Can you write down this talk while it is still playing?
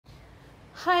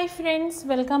Hi friends,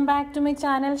 welcome back to my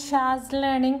channel Sha'z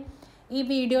Learning. This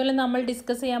video we will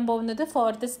discuss the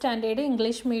 4th standard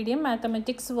English medium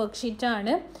mathematics worksheet.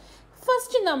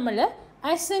 First, we will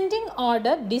ascending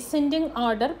order, descending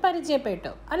order.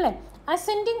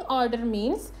 Ascending order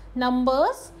means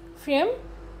numbers from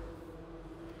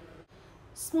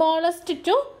smallest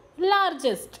to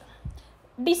largest.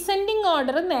 Descending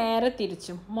order നേരെ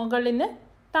തിരിച്ചും മുകളിന്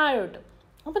താഴോട്ട്.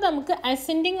 അപ്പോൾ നമുക്ക്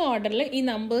ascending order ൽ ഈ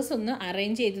numbers ഒന്ന്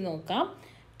arrange ചെയ്ത് നോക്കാം.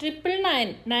 999,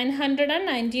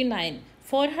 999,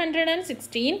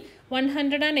 416,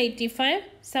 185,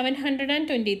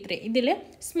 723. ഇതിൽ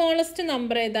smallest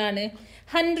number ഏതാണ്?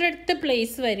 100th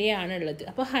place വരെയാണ് ഉള്ളത്.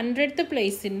 അപ്പോൾ 100th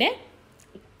placeന്റെ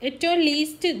ഏറ്റവും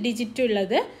least digit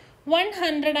ഉള്ളത്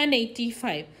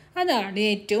 185. അതാണ്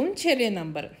ഏറ്റവും ചെറിയ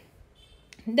നമ്പർ.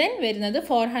 Then വരുന്നത്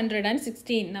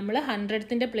 416. നമ്മൾ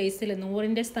 100th പ്ലേസിൽ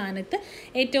 100ന്റെ സ്ഥാനത്ത്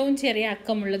ഏറ്റവും ചെറിയ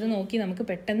അക്കമുള്ളത് നോക്കി നമുക്ക്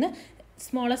പെട്ടെന്ന്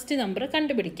സ്മോളസ്റ്റ് നമ്പർ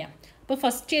കണ്ടുപിടിക്കാം. അപ്പോൾ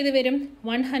ഫസ്റ്റ് ഏത് വരും?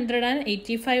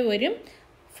 185 വരും,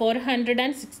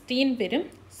 416 വരും,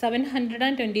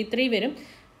 723 വരും,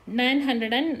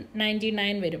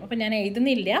 999 വരും. അപ്പോൾ ഞാൻ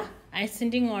എഴുതുന്നില്ല,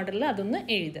 അസെൻഡിങ് ഓർഡറിൽ അതൊന്ന്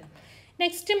എഴുതുക.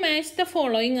 നെക്സ്റ്റ് മാച്ച് ദ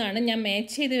ഫോളോയിങ് ആണ്. ഞാൻ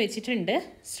മാച്ച് ചെയ്ത് വെച്ചിട്ടുണ്ട്,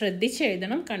 ശ്രദ്ധിച്ച്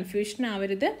എഴുതണം, കൺഫ്യൂഷൻ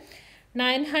ആവരുത്.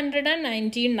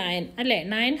 999 അല്ലേ?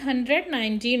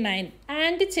 999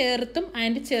 ആൻഡ് ചേർത്തും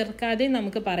ആൻഡ് ചേർക്കാതെയും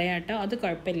നമുക്ക് പറയാം കേട്ടോ, അത്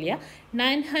കുഴപ്പമില്ല.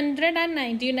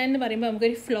 999 എന്ന് പറയുമ്പോൾ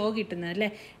നമുക്കൊരു ഫ്ലോ കിട്ടുന്നത് അല്ലേ?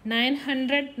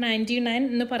 999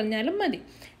 എന്ന് പറഞ്ഞാലും മതി.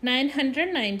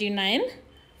 999,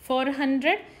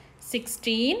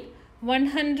 416,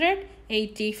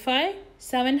 185,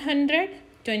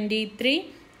 723,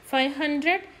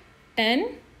 510,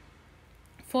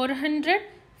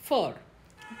 404.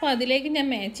 അപ്പോൾ അതിലേക്ക് ഞാൻ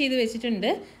മാച്ച് ചെയ്ത് വെച്ചിട്ടുണ്ട്,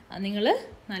 നിങ്ങൾ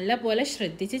നല്ല പോലെ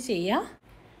ശ്രദ്ധിച്ച് ചെയ്യുക.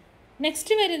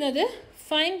 നെക്സ്റ്റ് വരുന്നത്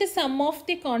find some of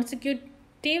the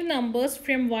consecutive numbers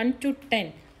from 1 to 10.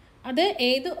 അത്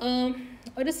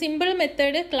ഒരു സിമ്പിൾ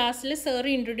മെത്തേഡ് ക്ലാസ്സിൽ സാർ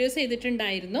ഇൻട്രൊഡ്യൂസ്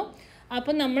ചെയ്തിട്ടുണ്ടായിരുന്നു.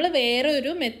 അപ്പോൾ നമ്മൾ വേറെ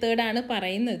ഒരു മെത്തേഡാണ്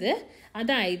പറയുന്നത്.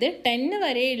 അതായത് 10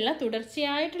 വരെയുള്ള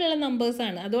തുടർച്ചയായിട്ടുള്ള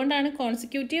നമ്പേഴ്സാണ്, അതുകൊണ്ടാണ്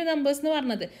കോൺസിക്യൂട്ടീവ് നമ്പേഴ്സ് എന്ന്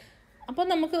പറഞ്ഞത്. അപ്പോൾ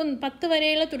നമുക്ക് 10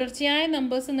 വരെയുള്ള തുടർച്ചയായ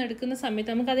നമ്പേഴ്സ് എന്ന് എടുക്കുന്ന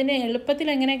സമയത്ത് നമുക്കതിനെ എളുപ്പത്തിൽ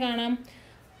എങ്ങനെ കാണാം?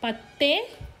 10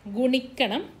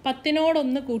 ഗുണിക്കണം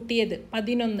 10നോടൊന്ന് കൂട്ടിയത്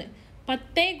 11.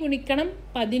 10 ഗുണിക്കണം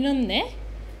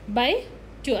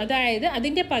 11/2, അതായത്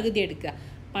അതിൻ്റെ പകുതി എടുക്കുക.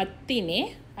 10നെ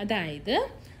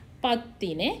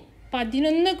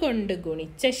 11 കൊണ്ട്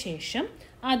ഗുണിച്ച ശേഷം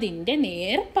അതിൻ്റെ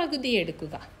നേർ പകുതി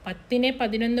എടുക്കുക. 10നെ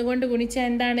 11 കൊണ്ട് ഗുണിച്ചാൽ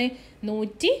എന്താണ്?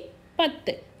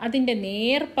 110. അതിൻ്റെ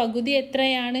നേർ പകുതി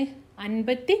എത്രയാണ്?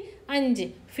 55.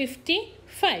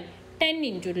 55. 10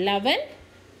 into 11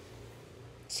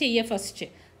 ചെയ്യുക ഫസ്റ്റ്.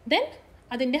 ദെൻ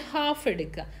അതിൻ്റെ ഹാഫ്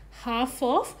എടുക്കുക. Half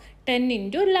of 10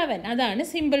 into 11. അതാണ്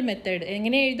സിമ്പിൾ മെത്തേഡ്.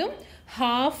 എങ്ങനെ എഴുതും?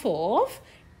 Half of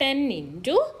 10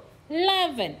 into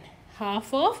 11.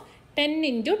 Half of 10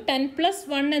 into 10 plus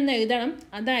 1 എന്ന് എഴുതണം.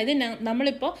 അതായത്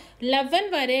നമ്മളിപ്പോൾ 11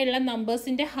 വരെയുള്ള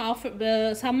നമ്പേഴ്സിൻ്റെ ഹാഫ്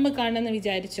സമ്മ് കാണുമെന്ന്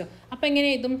വിചാരിച്ചോ. അപ്പോൾ എങ്ങനെ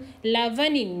എഴുതും?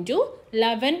 11 into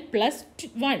 11 plus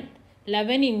 1.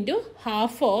 11 into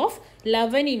half of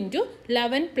 11 into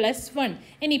 11 plus 1.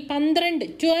 ഇനി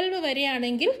 12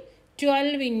 വരെയാണെങ്കിൽ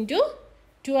 12 into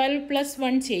 12 plus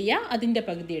 1 ചെയ്യുക, അതിൻ്റെ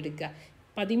പകുതി എടുക്കുക.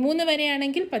 13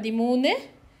 വരെയാണെങ്കിൽ 13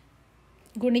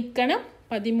 ഗുണിക്കണം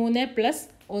 13 plus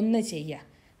 1 ചെയ്യുക.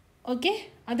 ഓക്കെ,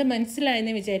 അത്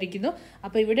മനസ്സിലായെന്ന് വിചാരിക്കുന്നു.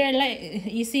 അപ്പോൾ ഇവിടെയുള്ള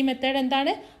ഈസി മെത്തേഡ്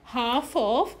എന്താണ്? Half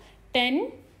of 10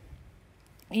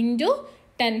 into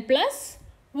 10 plus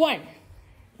 1.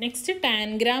 Next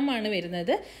tangram ആണ്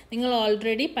വരുന്നത്. നിങ്ങൾ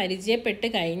ഓൾറെഡി പരിചയപ്പെട്ട്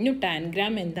കഴിഞ്ഞു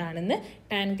ടാൻഗ്രാം എന്താണെന്ന്.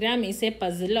 Tangram is A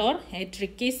puzzle or A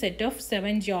tricky set of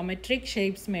 7 geometric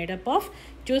shapes made up of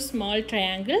 2 small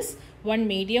triangles, 1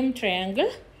 medium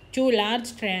triangle, 2 large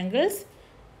triangles,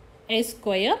 a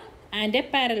square and a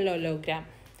parallelogram.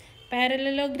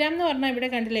 Parallelogram എന്ന് പറഞ്ഞാൽ ഇവിടെ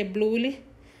കണ്ടില്ലേ ബ്ലൂവിൽ?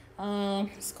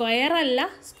 സ്ക്വയർ അല്ല,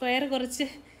 സ്ക്വയർ കുറച്ച്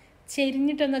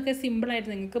ചെരിഞ്ഞിട്ടൊന്നൊക്കെ സിമ്പിളായിട്ട്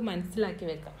നിങ്ങൾക്ക് മനസ്സിലാക്കി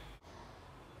വെക്കാം.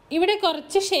 ഇവിടെ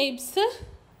കുറച്ച് ഷേപ്സ്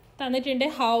തന്നിട്ടുണ്ട്.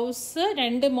 House,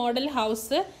 2 model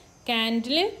house,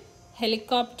 candle,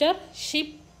 helicopter,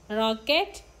 ship,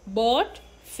 rocket, boat,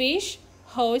 fish,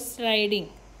 horse riding.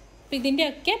 അപ്പോൾ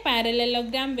ഇതിൻ്റെയൊക്കെ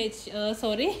പാരലലോഗ്രാം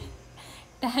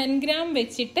ടാൻഗ്രാം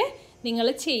വെച്ചിട്ട് നിങ്ങൾ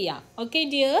ചെയ്യാം. ഓക്കെ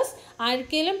ഡിയേഴ്സ്,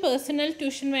 ആർക്കെങ്കിലും പേഴ്സണൽ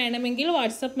ട്യൂഷൻ വേണമെങ്കിൽ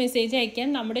വാട്സപ്പ് മെസ്സേജ് അയക്കാൻ.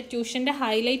 നമ്മുടെ ട്യൂഷൻ്റെ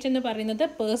ഹൈലൈറ്റ് എന്ന് പറയുന്നത്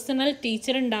പേഴ്സണൽ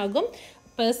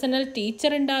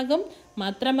ടീച്ചർ ഉണ്ടാകും.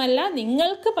 മാത്രമല്ല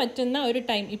നിങ്ങൾക്ക് പറ്റുന്ന ഒരു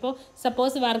ടൈം, ഇപ്പോൾ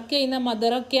സപ്പോസ് വർക്ക് ചെയ്യുന്ന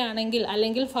മദറൊക്കെ ആണെങ്കിൽ,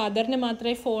 അല്ലെങ്കിൽ ഫാദറിന്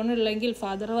മാത്രമേ ഫോണുള്ളെങ്കിൽ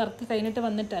ഫാദർ വർക്ക് കഴിഞ്ഞിട്ട്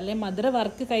വന്നിട്ട്, അല്ലെങ്കിൽ മദർ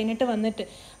വർക്ക് കഴിഞ്ഞിട്ട് വന്നിട്ട്,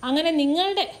 അങ്ങനെ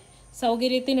നിങ്ങളുടെ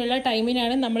സൗകര്യത്തിനുള്ള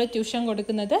ടൈമിനാണ് നമ്മൾ ട്യൂഷൻ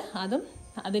കൊടുക്കുന്നത്. അതും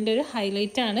അതിൻ്റെ ഒരു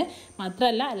ഹൈലൈറ്റാണ്.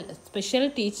 മാത്രമല്ല സ്പെഷ്യൽ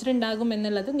ടീച്ചർ ഉണ്ടാകും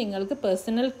എന്നുള്ളത് നിങ്ങൾക്ക്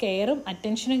പേഴ്സണൽ കെയറും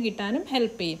അറ്റൻഷനും കിട്ടാനും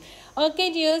ഹെൽപ്പ് ചെയ്യും. ഓക്കെ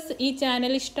ഡിയേഴ്സ്, ഈ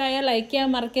ചാനൽ ഇഷ്ടമായാൽ ലൈക്ക് ചെയ്യാൻ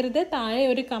മറക്കരുത്. താഴെ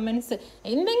ഒരു കമൻസ്,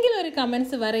 എന്തെങ്കിലും ഒരു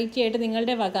കമൻസ് വെറൈറ്റി ആയിട്ട്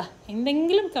നിങ്ങളുടെ വക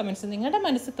എന്തെങ്കിലും കമൻസ് നിങ്ങളുടെ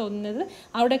മനസ്സിൽ തോന്നുന്നത്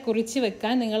അവിടെ കുറിച്ച്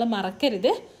വെക്കാൻ നിങ്ങൾ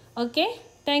മറക്കരുത്. Okay,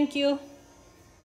 thank you.